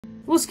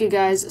What's good,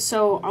 guys?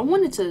 So I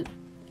wanted to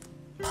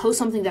post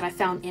something that I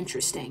found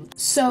interesting.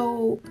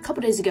 So a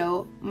couple days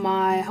ago,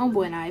 my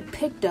homeboy and I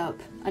picked up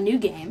a new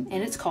game,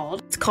 and it's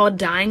called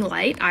Dying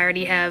Light. I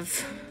already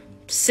have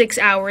 6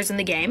 hours in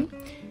the game.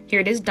 Here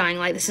it is, Dying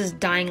Light. This is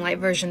Dying Light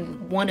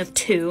version 1 of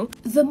 2.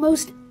 The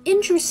most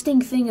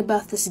interesting thing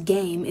about this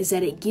game is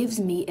that it gives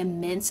me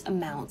immense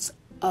amounts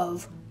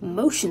of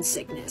motion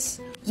sickness.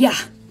 Yeah,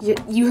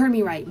 you heard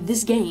me right.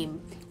 This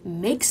game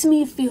makes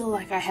me feel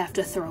like I have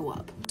to throw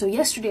up. So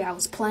yesterday I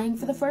was playing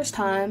for the first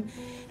time,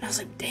 and I was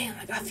like, damn,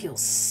 like I feel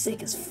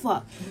sick as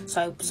fuck.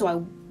 So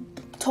I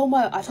told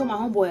my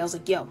homeboy, I was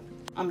like, yo,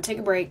 I'm gonna take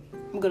a break, I'm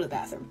gonna go to the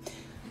bathroom.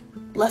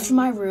 Left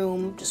my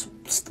room,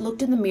 just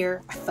looked in the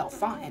mirror, I felt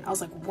fine. I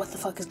was like, what the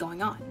fuck is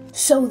going on?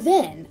 So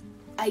then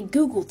I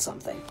Googled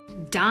something.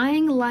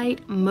 Dying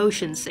Light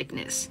motion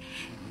sickness.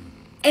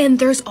 And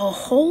there's a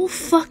whole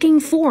fucking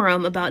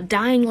forum about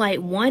Dying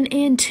Light 1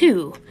 and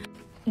 2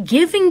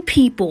 giving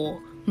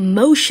people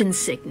motion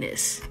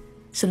sickness.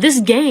 So this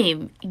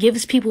game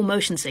gives people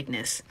motion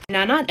sickness.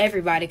 Now, not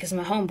everybody, because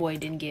my homeboy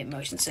didn't get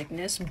motion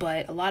sickness,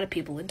 but a lot of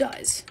people it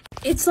does.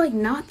 It's like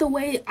not the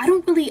way,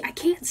 I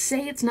can't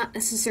say it's not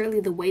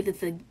necessarily the way that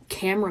the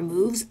camera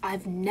moves.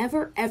 I've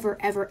never, ever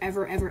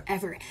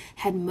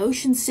had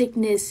motion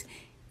sickness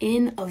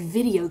in a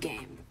video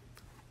game.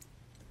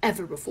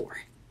 Ever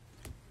before.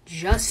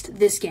 Just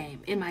this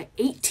game. In my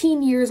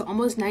 18 years,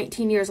 almost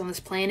 19 years on this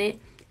planet,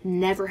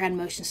 never had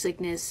motion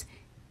sickness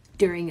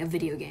during a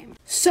video game.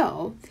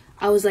 So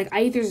I was like,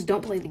 I either just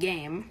don't play the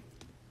game,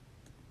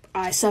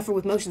 I suffer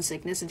with motion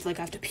sickness and feel like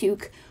I have to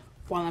puke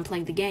while I'm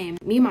playing the game.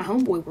 Me and my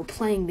homeboy were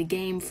playing the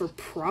game for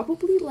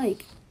probably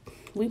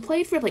we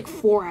played for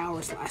 4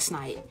 hours last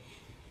night.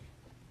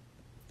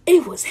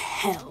 It was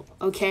hell,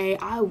 okay?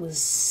 I was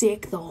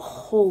sick the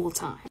whole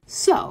time.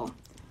 So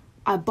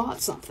I bought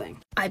something.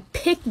 I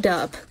picked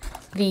up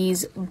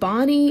these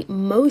Bonnie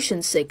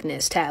motion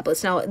sickness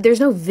tablets. Now, there's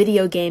no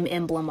video game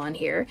emblem on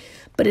here,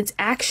 but it's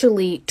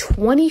actually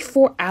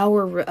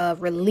 24-hour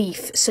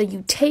relief. So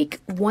you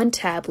take one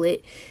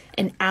tablet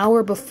an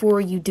hour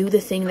before you do the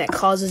thing that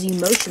causes you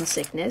motion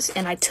sickness,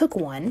 and I took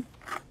one,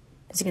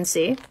 as you can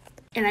see,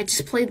 and I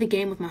just played the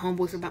game with my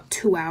homeboy for about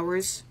 2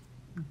 hours.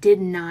 Did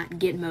not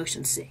get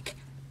motion sick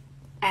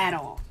at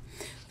all.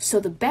 So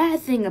the bad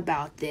thing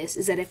about this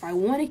is that if I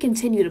want to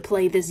continue to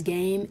play this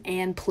game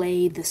and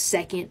play the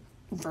second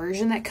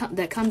version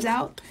that comes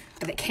out,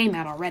 or that came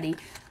out already,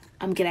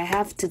 I'm gonna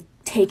have to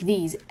take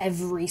these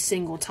every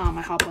single time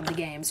I hop on the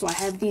game. So I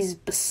have these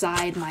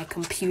beside my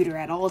computer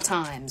at all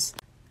times.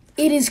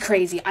 It is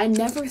crazy. I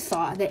never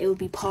thought that it would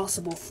be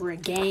possible for a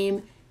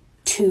game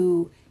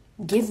to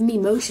give me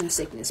motion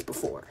sickness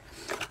before.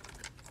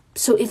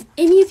 So if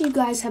any of you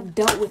guys have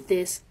dealt with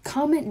this,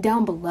 comment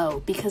down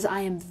below, because I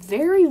am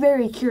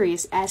very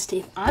curious as to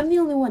if I'm the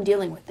only one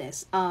dealing with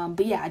this.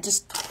 But yeah,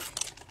 just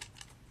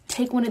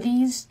take one of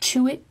these,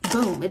 chew it,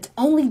 boom. It's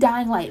only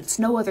Dying Light. It's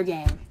no other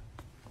game.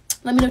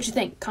 Let me know what you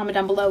think. Comment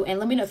down below, and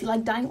let me know if you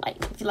like Dying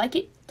Light. If you like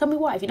it, tell me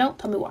why. If you don't,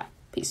 tell me why.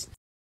 Peace.